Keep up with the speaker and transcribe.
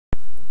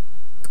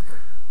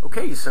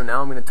Okay, so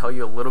now I'm going to tell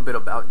you a little bit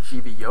about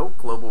GVO,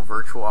 Global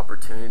Virtual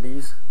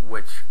Opportunities,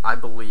 which I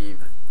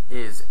believe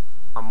is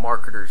a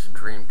marketer's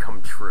dream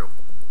come true.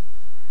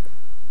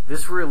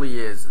 This really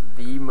is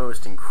the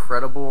most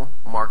incredible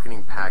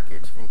marketing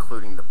package,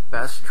 including the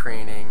best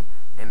training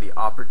and the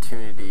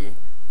opportunity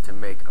to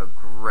make a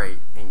great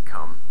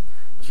income.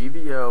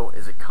 GVO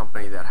is a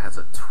company that has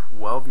a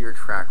 12-year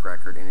track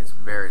record and is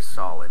very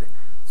solid.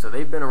 So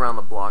they've been around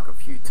the block a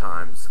few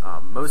times.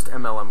 Most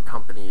MLM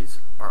companies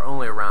are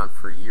only around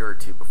for a year or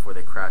two before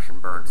they crash and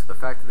burn. So the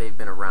fact that they've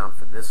been around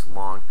for this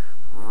long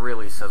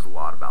really says a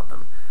lot about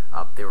them.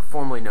 They were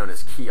formerly known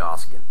as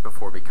Kiosk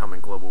before becoming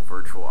Global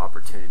Virtual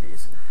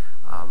Opportunities.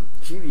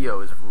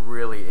 GVO is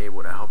really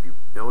able to help you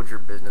build your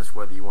business,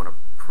 whether you want to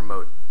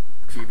promote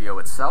GVO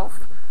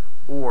itself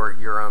or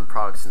your own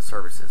products and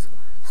services.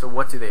 So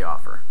what do they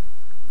offer?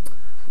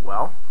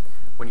 Well,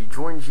 when you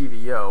join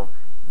GVO,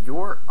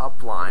 your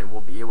upline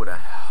will be able to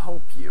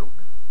help you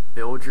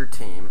build your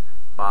team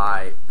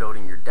by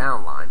building your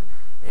downline,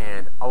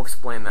 and I'll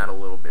explain that a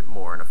little bit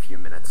more in a few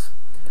minutes.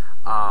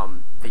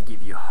 They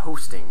give you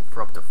hosting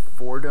for up to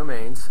 4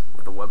 domains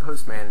with a web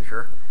host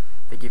manager.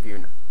 They give you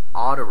an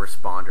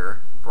autoresponder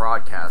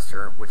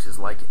broadcaster, which is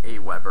like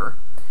Aweber,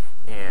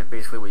 and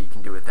basically what you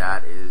can do with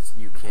that is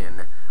you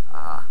can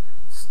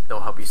they'll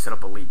help you set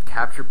up a lead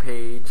capture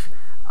page,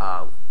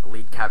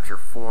 lead capture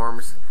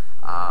forms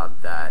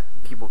that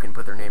people can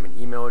put their name and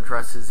email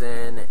addresses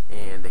in,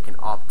 and they can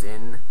opt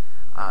in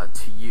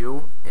to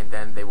you, and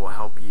then they will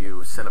help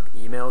you set up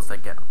emails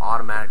that get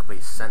automatically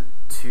sent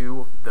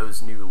to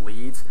those new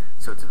leads.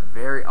 So it's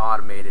very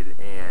automated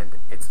and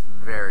it's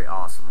very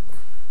awesome.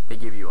 They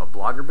give you a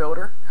blogger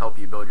builder, help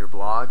you build your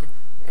blog,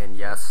 and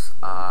yes,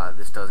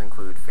 this does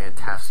include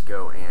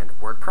Fantastico and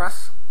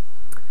WordPress.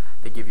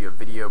 They give you a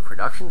video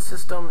production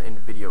system and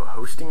video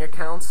hosting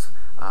accounts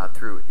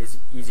through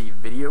Easy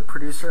Video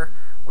Producer,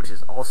 which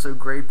is also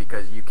great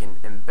because you can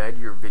embed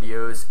your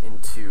videos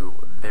into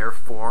their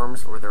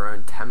forms or their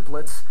own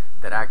templates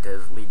that act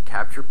as lead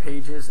capture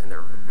pages, and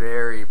they're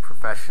very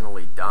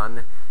professionally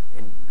done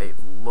and they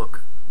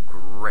look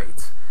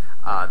great.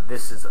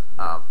 This is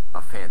a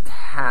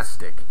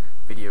fantastic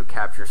video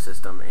capture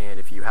system, and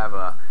if you have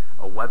a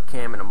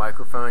webcam and a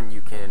microphone,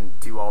 you can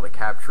do all the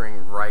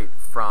capturing right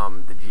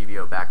from the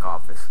GVO back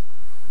office.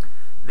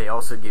 They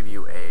also give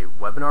you a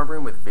webinar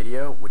room with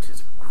video, which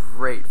is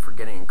great for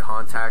getting in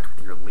contact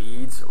with your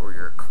leads or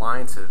your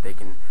clients so that they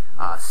can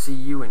see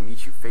you and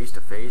meet you face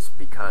to face,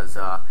 because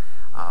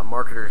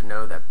marketers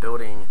know that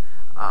building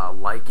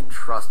like and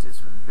trust is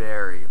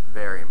very,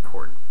 very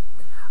important.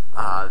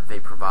 They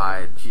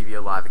provide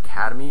GVO Live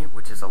Academy,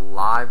 which is a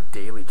live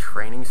daily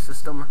training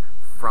system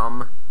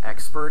from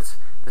experts.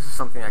 This is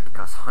something that could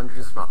cost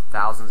hundreds, if not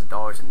thousands of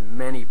dollars, and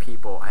many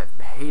people have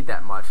paid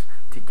that much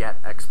to get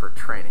expert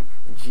training,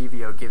 and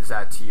GVO gives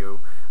that to you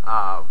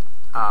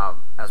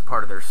as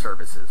part of their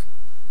services.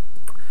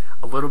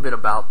 A little bit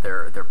about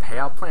their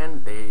payout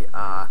plan.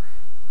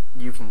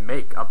 You can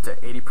make up to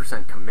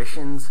 80%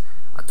 commissions,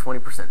 a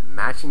 20%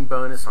 matching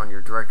bonus on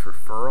your direct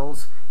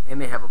referrals,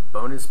 and they have a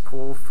bonus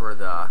pool for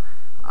the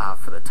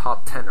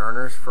top 10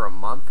 earners for a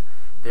month.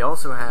 They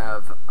also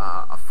have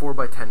a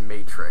 4x10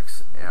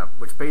 matrix,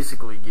 which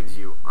basically gives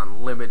you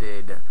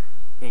unlimited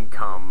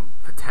income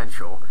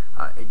potential.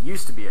 It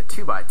used to be a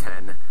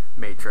 2x10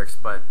 matrix,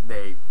 but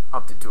they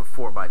upped it to a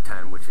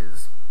 4x10, which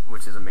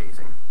is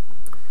amazing.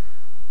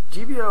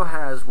 GVO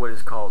has what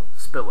is called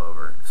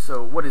spillover.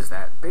 So what is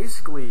that?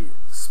 Basically,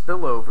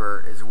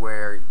 spillover is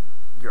where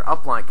your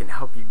upline can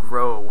help you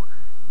grow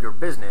your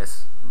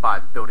business by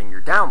building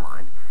your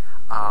downline.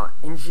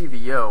 In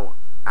GVO,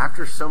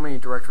 after so many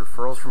direct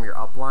referrals from your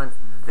upline,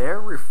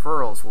 their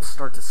referrals will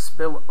start to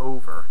spill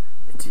over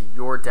into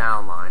your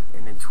downline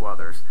and into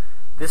others.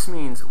 This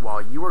means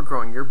while you are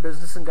growing your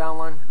business and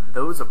downline,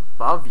 those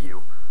above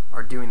you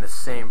are doing the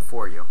same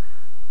for you.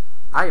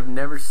 I have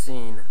never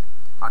seen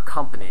a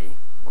company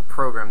or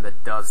program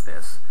that does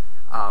this.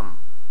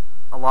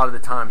 A lot of the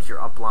times your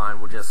upline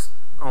will just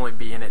only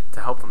be in it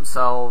to help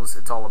themselves.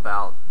 It's all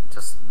about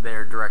just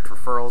their direct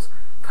referrals.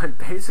 But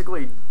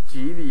basically,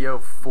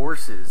 GVO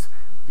forces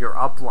your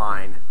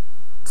upline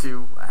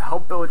to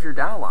help build your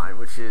downline,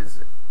 which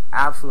is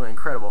absolutely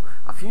incredible.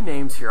 A few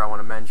names here I want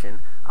to mention.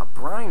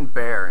 Brian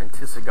Bear and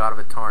Tissa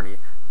Godavatani,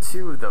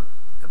 two of the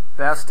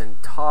best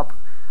and top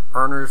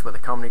earners with a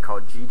company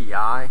called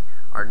GDI,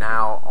 are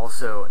now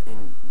also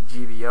in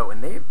GVO,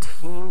 and they have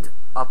teamed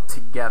up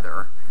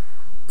together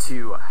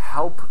to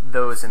help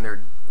those in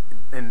their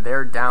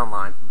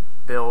downline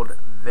build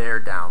their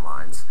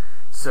downlines.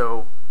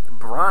 So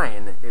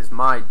Brian is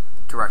my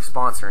direct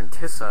sponsor, and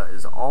Tissa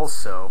is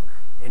also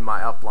in my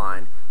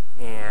upline,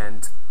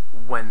 and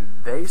when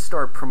they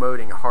start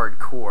promoting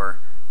hardcore,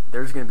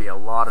 there's going to be a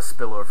lot of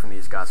spillover from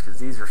these guys, because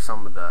these are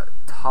some of the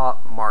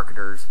top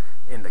marketers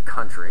in the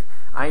country.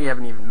 I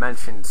haven't even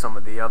mentioned some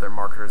of the other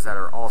marketers that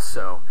are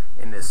also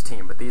in this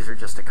team, but these are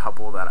just a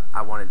couple that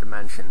I wanted to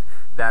mention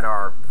that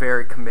are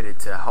very committed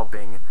to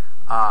helping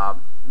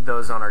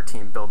those on our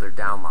team build their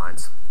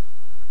downlines.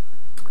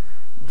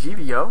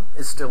 GVO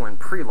is still in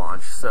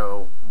pre-launch,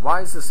 so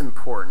why is this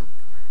important?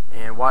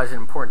 And why is it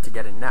important to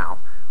get in now?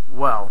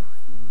 Well,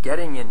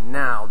 getting in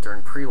now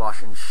during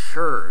pre-launch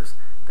ensures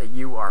that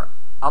you are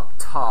up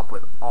top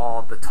with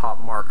all the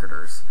top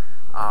marketers.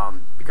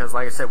 Because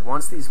like I said,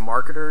 once these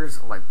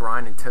marketers like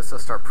Brian and Tissa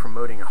start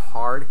promoting it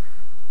hard,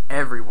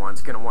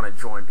 everyone's going to want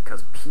to join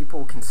because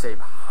people can save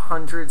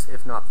hundreds,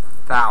 if not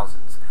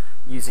thousands,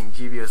 using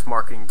GVO's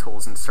marketing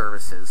tools and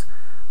services.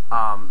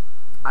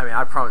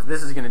 I promise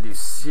this is going to do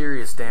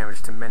serious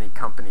damage to many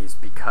companies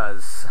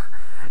because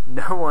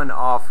no one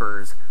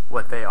offers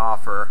what they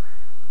offer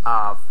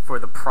for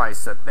the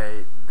price that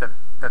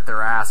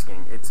they're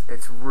asking.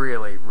 It's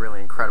really,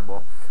 really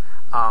incredible.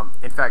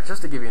 In fact,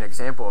 just to give you an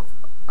example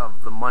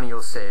of the money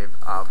you'll save,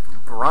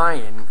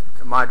 Brian,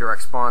 my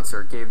direct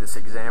sponsor, gave this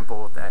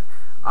example that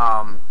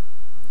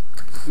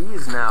he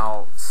is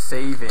now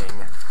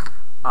saving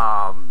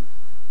about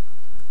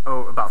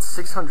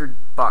 $600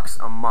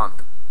 a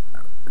month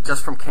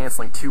just from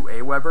canceling 2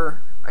 Aweber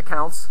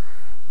accounts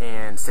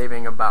and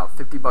saving about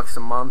 $50 a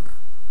month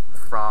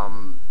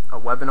from a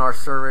webinar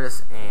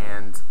service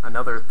and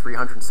another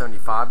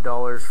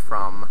 $375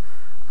 from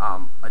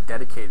a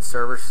dedicated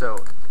server.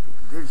 So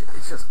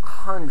it's just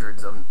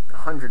hundreds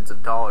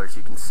of dollars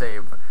you can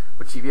save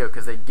with GVO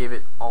because they give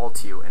it all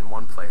to you in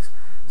one place.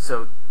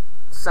 So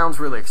sounds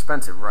really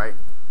expensive, right?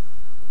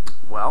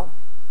 Well,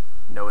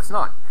 no, it's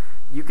not.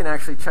 You can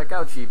actually check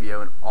out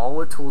GVO and all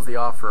the tools they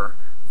offer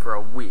for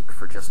a week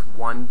for just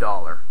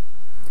 $1.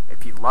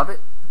 If you love it,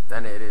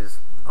 then it is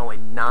only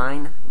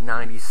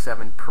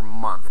 $9.97 per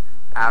month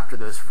after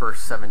those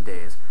first 7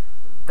 days.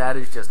 That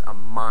is just a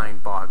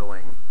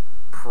mind-boggling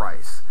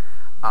price.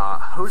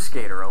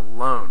 Hostgator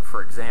alone,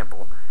 for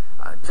example,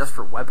 just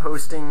for web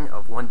hosting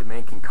of one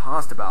domain can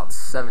cost about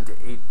 $7 to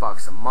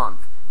 $8 a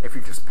month if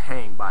you're just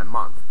paying by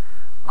month.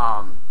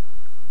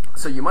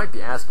 So you might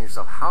be asking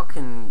yourself, how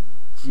can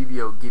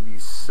GVO give you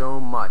so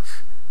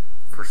much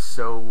for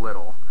so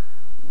little?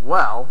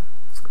 Well,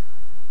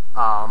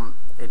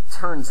 it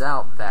turns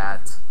out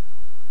that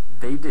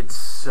they did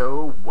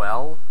so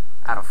well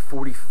at a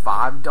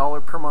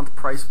 $45 per month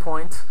price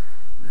point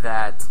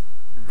that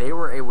they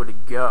were able to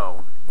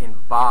go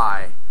and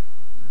buy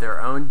their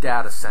own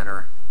data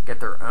center, get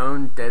their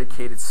own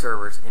dedicated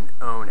servers, and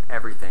own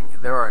everything.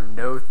 There are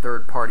no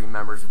third-party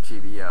members of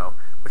GVO,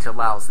 which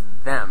allows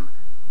them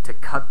to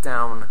cut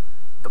down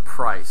the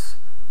price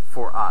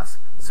for us.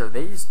 So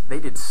they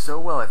did so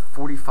well at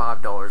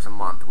 $45 a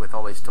month with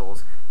all these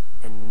tools,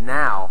 and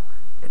now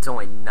it's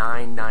only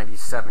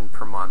 $9.97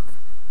 per month,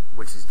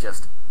 which is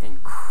just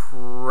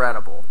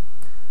incredible.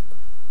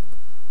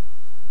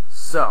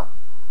 So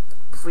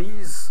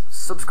please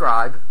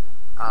subscribe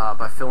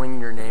by filling in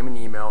your name and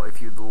email if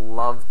you'd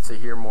love to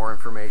hear more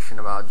information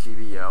about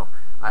GVO.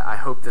 I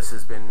hope this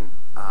has been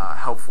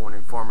helpful and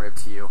informative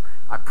to you.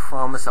 I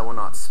promise I will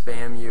not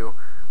spam you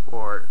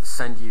or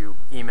send you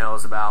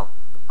emails about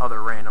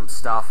other random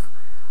stuff.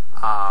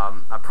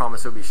 I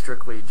promise it will be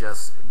strictly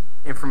just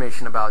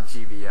information about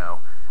GVO.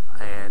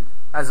 And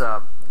as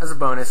a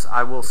bonus,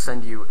 I will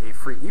send you a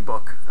free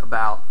ebook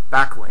about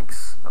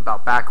backlinks,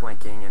 about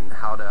backlinking and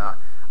how to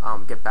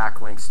get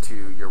backlinks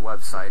to your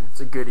website. It's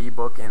a good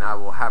ebook, and I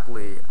will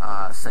happily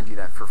send you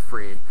that for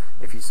free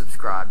if you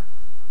subscribe.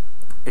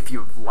 If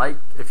you like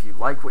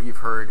what you've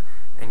heard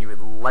and you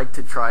would like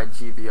to try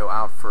GVO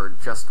out for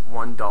just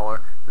 $1,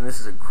 then this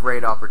is a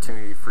great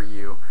opportunity for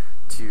you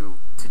to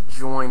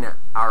join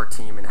our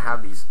team and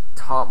have these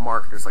top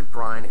marketers like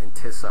Brian and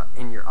Tissa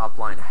in your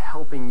upline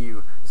helping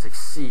you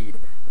succeed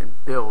and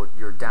build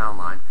your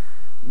downline.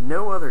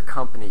 No other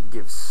company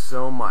gives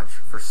so much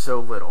for so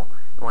little.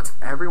 And once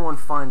everyone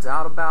finds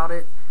out about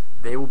it,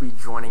 they will be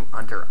joining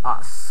under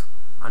us.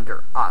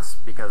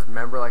 Because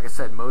remember, like I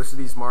said, most of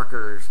these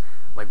marketers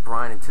like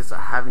Brian and Tissa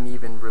haven't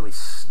even really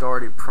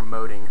started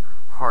promoting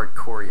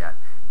hardcore yet.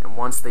 And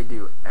once they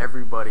do,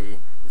 everybody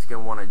is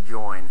going to want to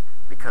join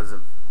because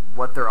of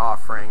what they're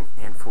offering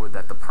and for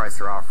the price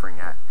they're offering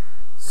at.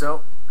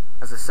 So,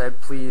 as I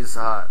said, please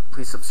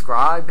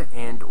subscribe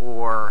and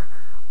or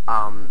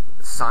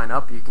sign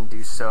up. You can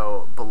do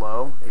so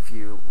below if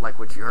you like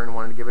what you heard and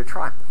wanted to give it a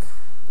try.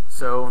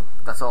 So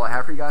that's all I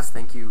have for you guys.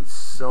 Thank you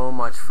so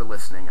much for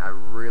listening. I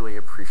really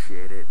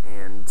appreciate it,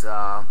 and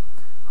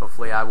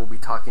hopefully I will be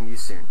talking to you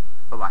soon.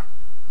 Bye-bye.